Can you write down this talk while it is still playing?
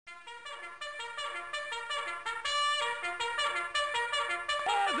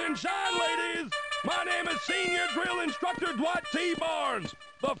and shine, ladies! My name is Senior Drill Instructor Dwight T. Barnes.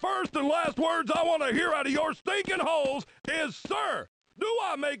 The first and last words I want to hear out of your stinking holes is, sir. Do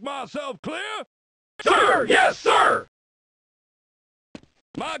I make myself clear? Sir! Yes, sir!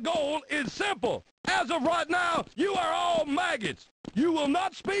 My goal is simple. As of right now, you are all maggots. You will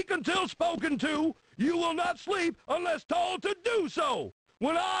not speak until spoken to. You will not sleep unless told to do so.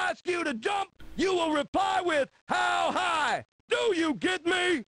 When I ask you to jump, you will reply with, how high? Do you get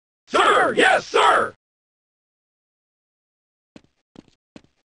me? Sir! Yes, sir!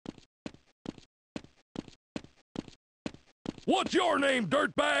 What's your name,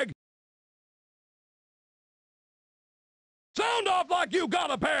 dirtbag? Sound off like you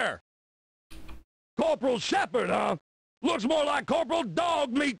got a pair! Corporal Shepherd, huh? Looks more like Corporal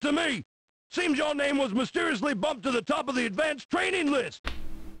Dog Meat to me. Seems your name was mysteriously bumped to the top of the advanced training list.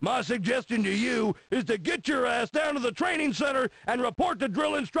 My suggestion to you is to get your ass down to the training center and report to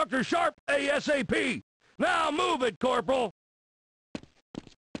Drill Instructor Sharp ASAP. Now move it, Corporal.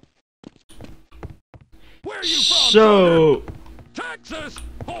 Where are you from, So, Texas?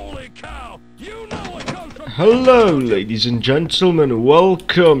 Holy cow! You know it comes from... hello, ladies and gentlemen.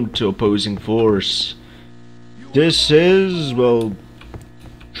 Welcome to Opposing Force. This is, well,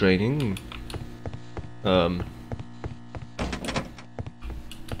 training.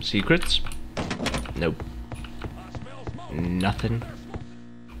 Secrets? Nope. Nothing.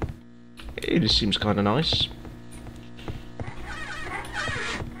 It just seems kind of nice.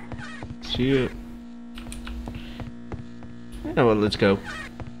 See you. Yeah, well, let's go.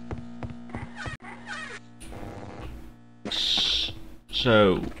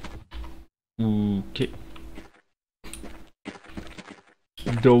 So, okay.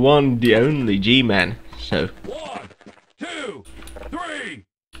 The one, the only G-Man. So. 1, 2, 3,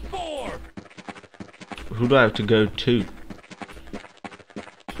 4. Who do I have to go to?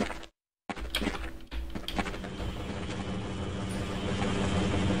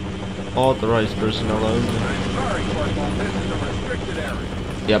 Authorized personnel only. Sorry, Corporal, this is a restricted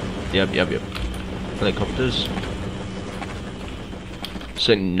area. Yep. Helicopters.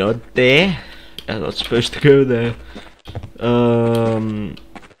 So not there. I'm not supposed to go there.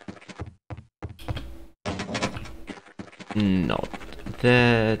 Not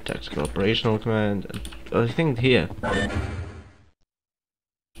there. Tactical operational command. I think here.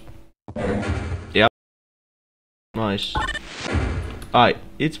 Yep. Nice. Alright,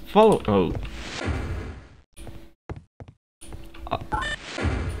 it's follow. Oh.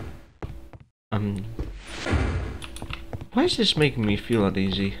 Why is this making me feel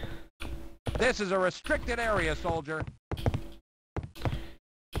uneasy? This is a restricted area, soldier.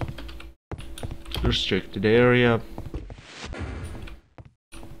 Restricted area.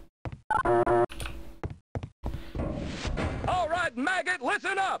 All right, maggot,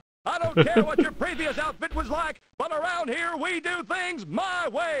 listen up. I don't care what your previous outfit was like, but around here we do things my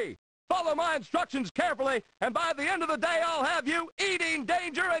way. Follow my instructions carefully, and by the end of the day I'll have you eating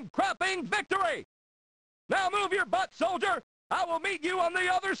danger and crapping victory. Now move your butt, soldier. I will meet you on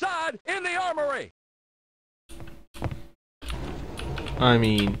the other side in the armory. I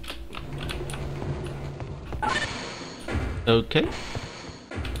mean... okay.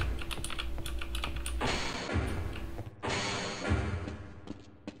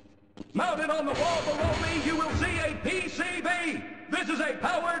 Mounted on the wall below me, you will see a PCB. This is a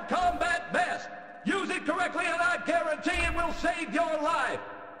powered combat vest. Use it correctly and I guarantee it will save your life.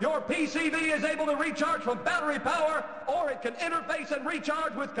 Your PCB is able to recharge from battery power, or it can interface and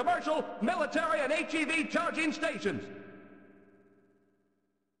recharge with commercial, military, and HEV charging stations.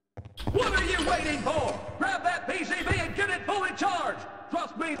 What are you waiting for? Grab that PCB and get it fully charged.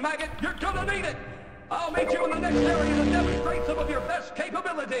 Trust me, maggot, you're gonna need it. I'll meet you in the next area to demonstrate some of your best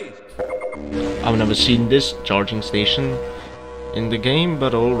capabilities. I've never seen this charging station in the game,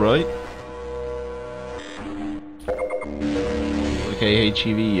 but alright. Okay,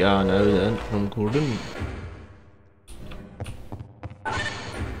 HEV, yeah, I know that from Gordon.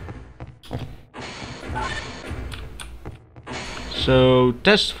 So,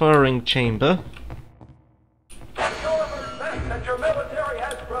 test firing chamber. The armored vest that your military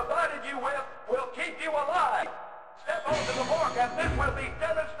has provided you with will keep you alive. Step onto the mark and this will be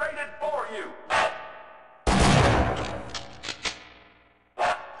demonstrated for you.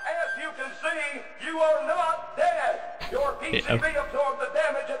 As you can see, you are not dead. Your PCB absorbed the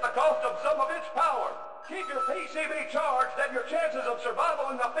damage at the cost of some of its power. Keep your PCB charged and your chances of survival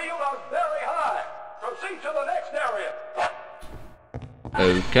in the field are very high. Proceed to the next area.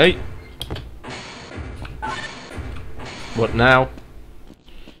 Okay. What now?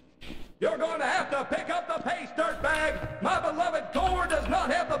 You're going to have to pick up the pace, dirtbag. My beloved Corps does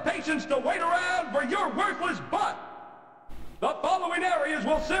not have the patience to wait around for your worthless butt. The following areas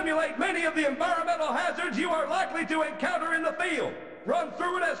will simulate many of the environmental hazards you are likely to encounter in the field. Run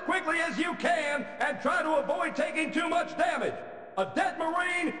through it as quickly as you can and try to avoid taking too much damage. A dead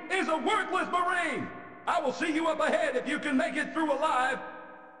Marine is a worthless Marine. I will see you up ahead if you can make it through alive.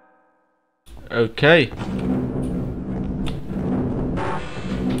 Okay.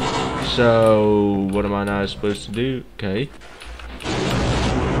 So, what am I now supposed to do? Okay.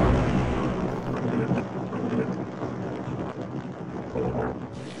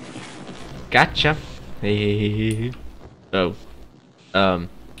 Gotcha. Oh.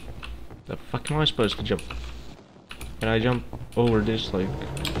 The fuck am I supposed to jump? Can I jump over this, like...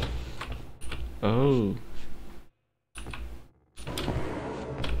 Oh.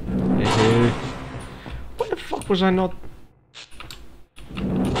 What the fuck was I not...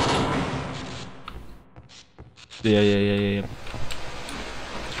 Yeah.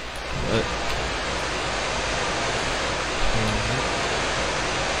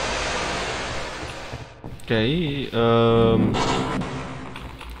 Okay,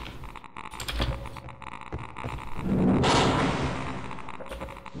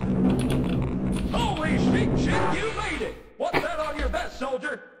 Holy shit, you made it! What's that on your vest,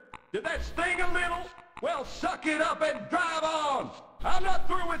 soldier? Did that sting a little? Well, suck it up and drive on! I'm not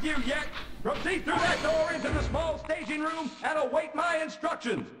through with you yet! Proceed through that door into the small staging room and await my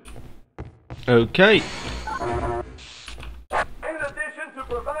instructions! okay. In addition to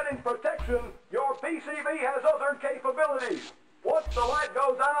providing protection, your PCV has other capabilities. Once the light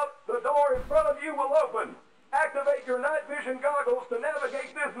goes out, the door in front of you will open. Activate your night vision goggles to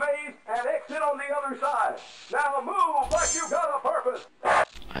navigate this maze and exit on the other side. Now move like you got a purpose.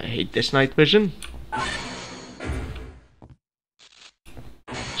 I hate this night vision.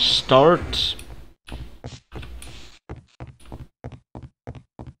 Start.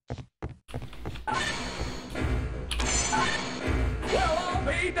 Well, I'll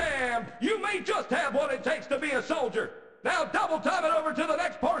be damned. You may just have what it takes to be a soldier. Now double time it over to the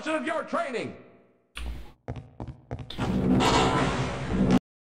next portion of your training.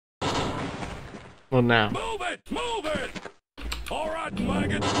 Well, now. Move it! Move it! All right,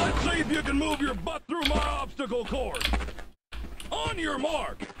 maggots, let's see if you can move your butt through my obstacle course. On your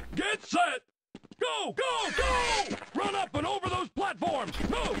mark, get set, go, go, go! Run up and over those platforms.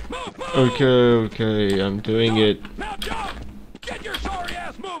 Move, move, move! Okay, I'm doing it. Now jump! Get your sorry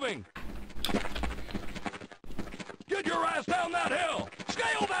ass moving! Get your ass down that hill!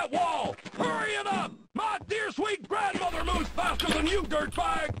 Scale that wall! Hurry it up! My dear sweet grandmother moves faster than you,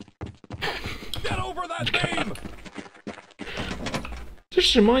 dirtbag! Get over that beam!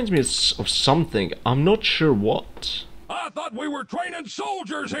 This reminds me of something. I'm not sure what. I thought we were training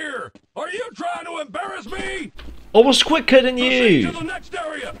soldiers here! Are you trying to embarrass me? I was quicker than Proceed you! to the next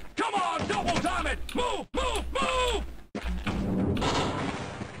area! Come on, double time it! Move, move, move!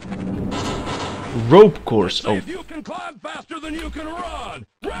 Rope course. See Oh, if you can climb faster than you can run!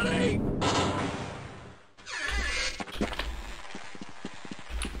 Ready?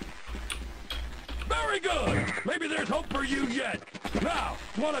 Very good! Maybe there's hope for you yet! Now,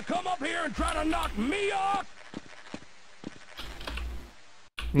 wanna come up here and try to knock me off?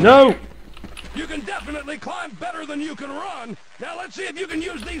 no! You can definitely climb better than you can run! Now let's see if you can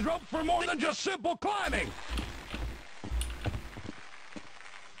use these ropes for more than just simple climbing!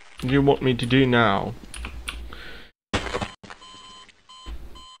 What do you want me to do now?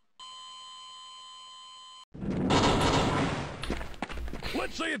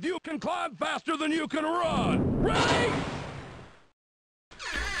 Let's see if you can climb faster than you can run! Ready?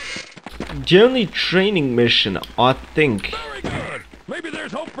 The only training mission I think Very good! Maybe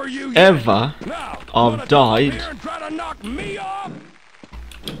there's hope for you yet. ever Now, I've wanna come up died. here and try to knock me off?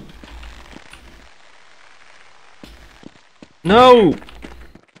 No!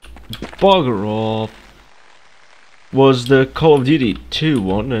 Bugger off. Was the Call of Duty 2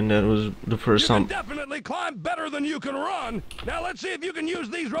 one, and that was the first You can time. definitely climb better than you can run. Now let's see if you can use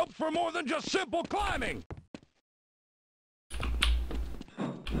these ropes for more than just simple climbing.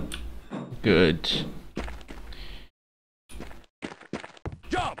 Good.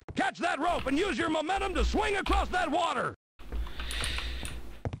 Jump, catch that rope, and use your momentum to swing across that water.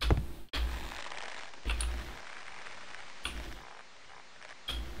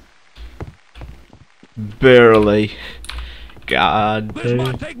 Barely. God This damn.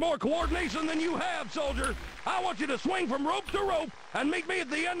 might take more coordination than you have, soldier. I want you to swing from rope to rope and meet me at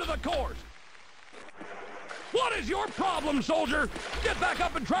the end of the course. What is your problem, soldier? Get back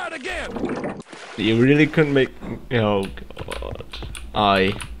up and try it again. You really couldn't make. Oh god.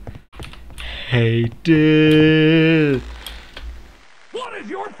 I hate it. What is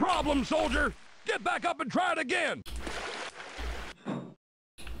your problem? problem, soldier? Get back up and try it again.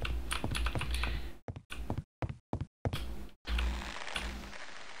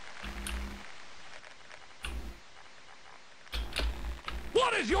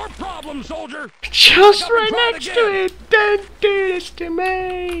 What is your problem, soldier? Just right next to it! Don't do this to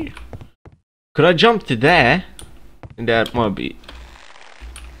me! Could I jump to there? And that might be...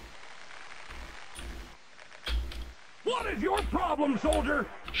 What is your problem, soldier?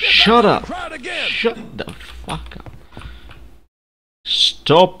 Shut up! Try it again. Shut the fuck up.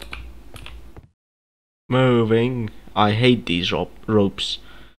 Stop moving. I hate these ropes.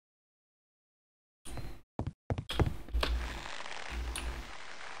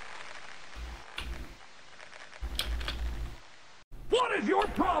 What is your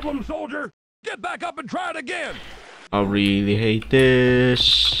problem, soldier? Get back up and try it again. I really hate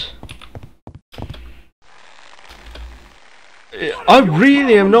this. I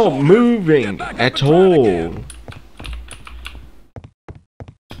really am not moving at all.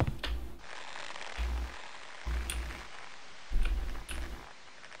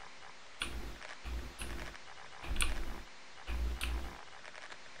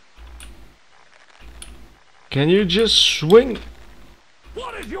 Can you just swing?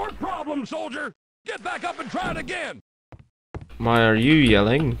 What is your problem, soldier? Get back up and try it again. Why are you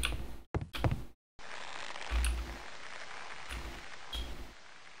yelling?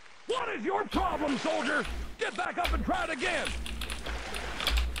 What is your problem, soldier? Get back up and try it again.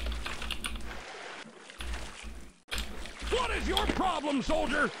 What is your problem,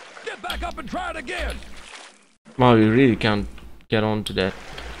 soldier? Get back up and try it again. Well, we really can't get onto that.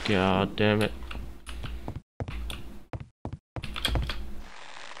 God damn it.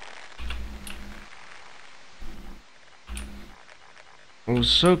 I was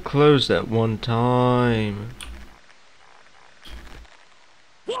so close that one time.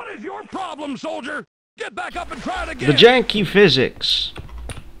 What is your problem, soldier? Get back up and try it again. The janky physics.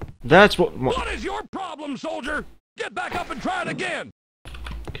 That's what... What is your problem, soldier? Get back up and try it again.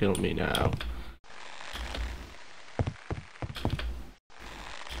 Kill me now.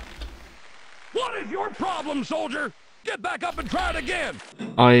 What is your problem, soldier? Get back up and try it again.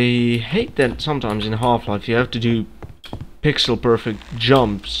 I hate that sometimes in Half-Life you have to do pixel perfect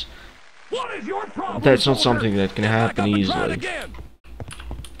jumps. What is your problem, That's not soldier? something that can Get back happen up and try it easily. again.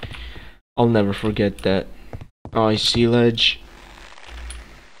 I'll never forget that. I see ledge.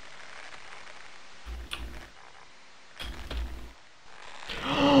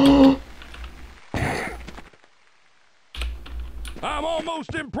 I'm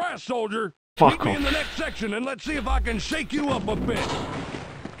almost impressed, soldier. Fuck Meet me off. in the next section and let's see if I can shake you up a bit.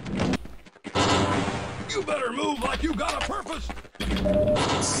 You better move like you got a purpose.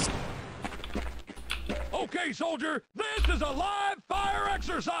 Okay, soldier, this is a live fire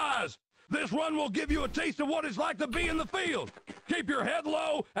exercise. This run will give you a taste of what it's like to be in the field. Keep your head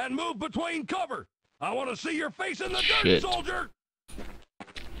low and move between cover. I want to see your face in the dirt, Shit. soldier.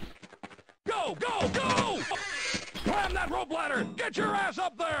 Go, go, go! Climb that rope ladder. Get your ass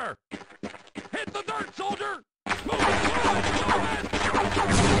up there. Hit the dirt, soldier. Move it.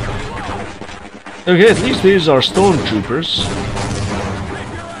 Okay, at least these are stormtroopers.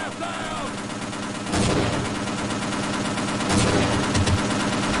 Keep your ass down.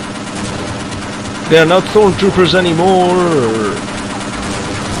 They are not stormtroopers anymore.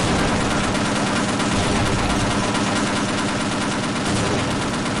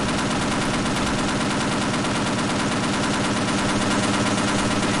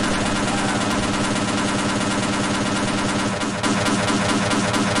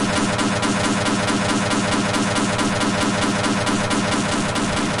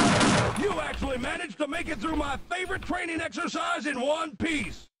 You actually managed to make it through my favorite training exercise in one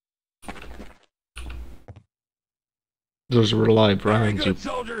piece. Those were live Very rounds, you good,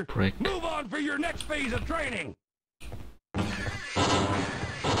 soldier. prick. Move on for your next phase of training.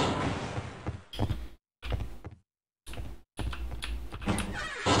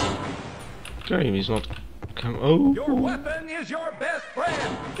 Damn, he's not come. Oh, Your weapon is your best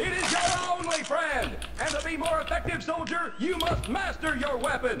friend. It is your only friend. And to be more effective, soldier, you must master your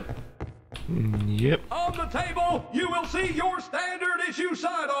weapon. yep. On the table, you will see your standard issue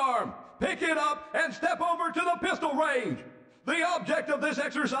sidearm. Pick it up and step over to the pistol range. The object of this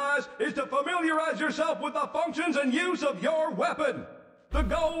exercise is to familiarize yourself with the functions and use of your weapon. The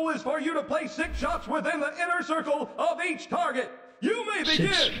goal is for you to place 6 shots within the inner circle of each target. You may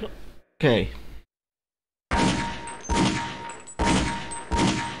begin. Okay.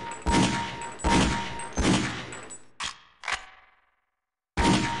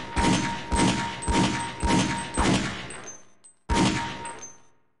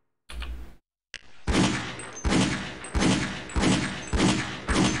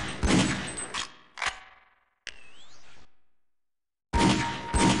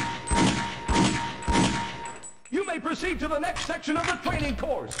 may proceed to the next section of the training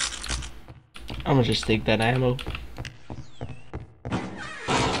course. I'm gonna just take that ammo.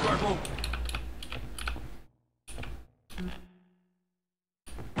 Thanks, Corporal.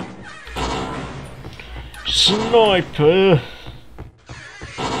 Sniper!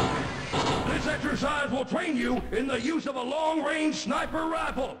 This exercise will train you in the use of a long-range sniper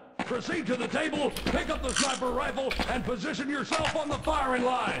rifle. Proceed to the table, pick up the sniper rifle, and position yourself on the firing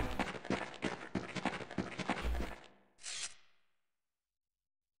line.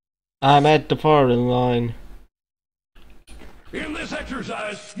 I'm at the firing line. In this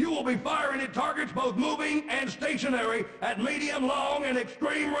exercise, you will be firing at targets both moving and stationary at medium, long, and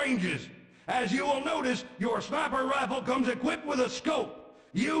extreme ranges. As you will notice, your sniper rifle comes equipped with a scope.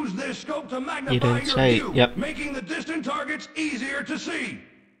 Use this scope to magnify your view, making the distant targets easier to see.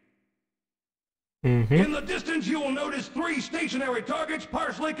 In the distance, you will notice 3 stationary targets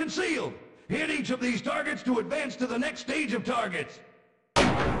partially concealed. Hit each of these targets to advance to the next stage of targets.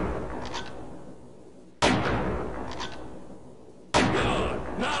 Good.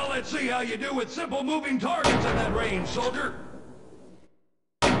 Now let's see how you do with simple moving targets at that range, soldier.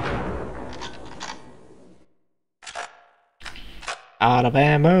 Out of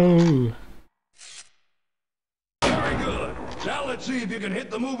ammo. Very good. Now let's see if you can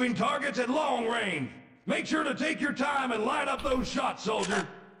hit the moving targets at long range. Make sure to take your time and line up those shots, soldier.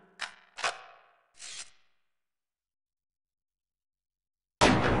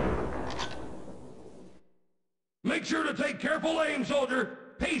 Make sure to take careful aim, soldier.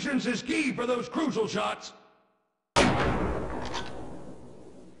 Patience is key for those crucial shots.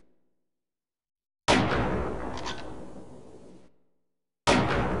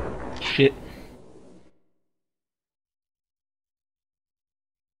 Shit.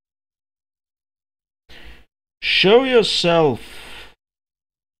 Show yourself.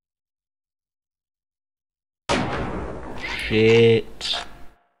 Shit.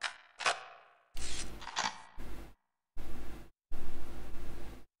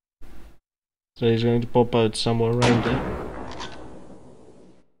 So he's going to pop out somewhere around there.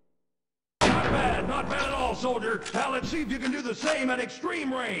 Not bad at all, soldier. Now let's see if you can do the same at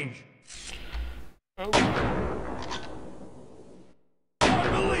extreme range.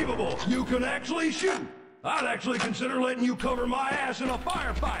 Unbelievable! You can actually shoot! I'd actually consider letting you cover my ass in a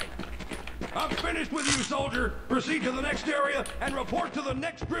firefight. I'm finished with you, soldier. Proceed to the next area and report to the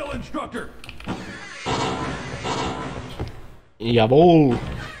next drill instructor. Jawohl!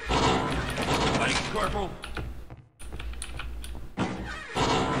 Thanks, Corporal.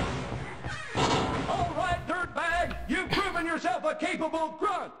 All right, dirtbag. You've proven yourself a capable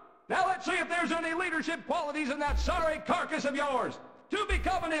grunt. Now let's see if there's any leadership qualities in that sorry carcass of yours. To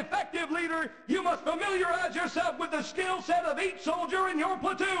become an effective leader, you must familiarize yourself with the skill set of each soldier in your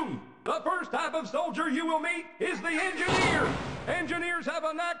platoon. The first type of soldier you will meet is the engineer. Engineers have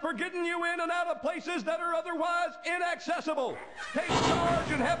a knack for getting you in and out of places that are otherwise inaccessible. Take charge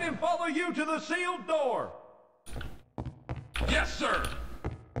and have him follow you to the sealed door. Yes, sir.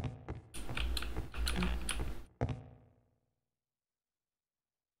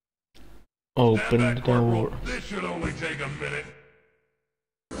 Open the door. This should only take a minute.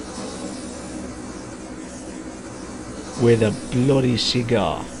 With a bloody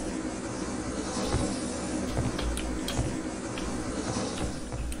cigar.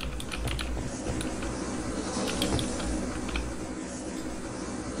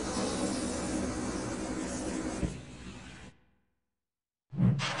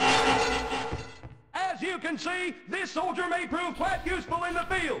 As you can see, this soldier may prove quite useful in the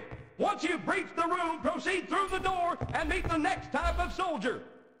field. Once you've breached the room, proceed through the door and meet the next type of soldier.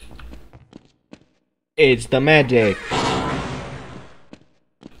 It's the medic.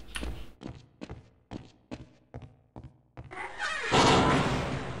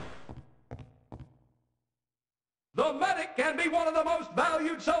 The medic can be one of the most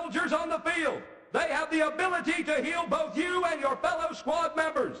valued soldiers on the field. They have the ability to heal both you and your fellow squad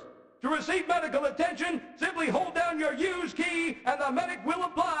members. To receive medical attention, simply hold down your use key and the medic will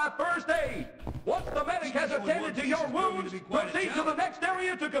apply first aid. Once the medic has attended to your wounds, proceed to the next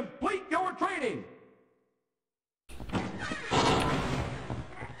area to complete your training.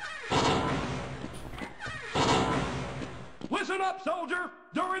 Listen up, soldier.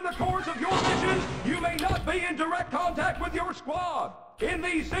 During the course of your missions, you may not be in direct contact with your squad. In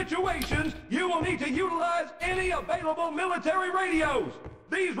these situations, you will need to utilize any available military radios.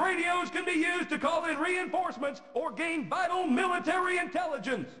 These radios can be used to call in reinforcements or gain vital military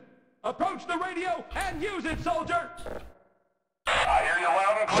intelligence. Approach the radio and use it, soldier. I hear you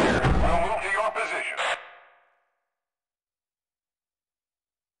loud and clear. We'll move to your position.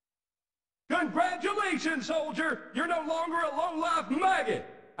 Congratulations! Congratulations, soldier. You're no longer a low-life maggot.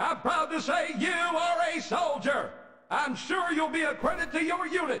 I'm proud to say you are a soldier. I'm sure you'll be a credit to your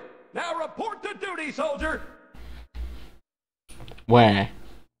unit. Now report to duty, soldier. Where?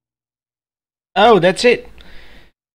 Oh, that's it.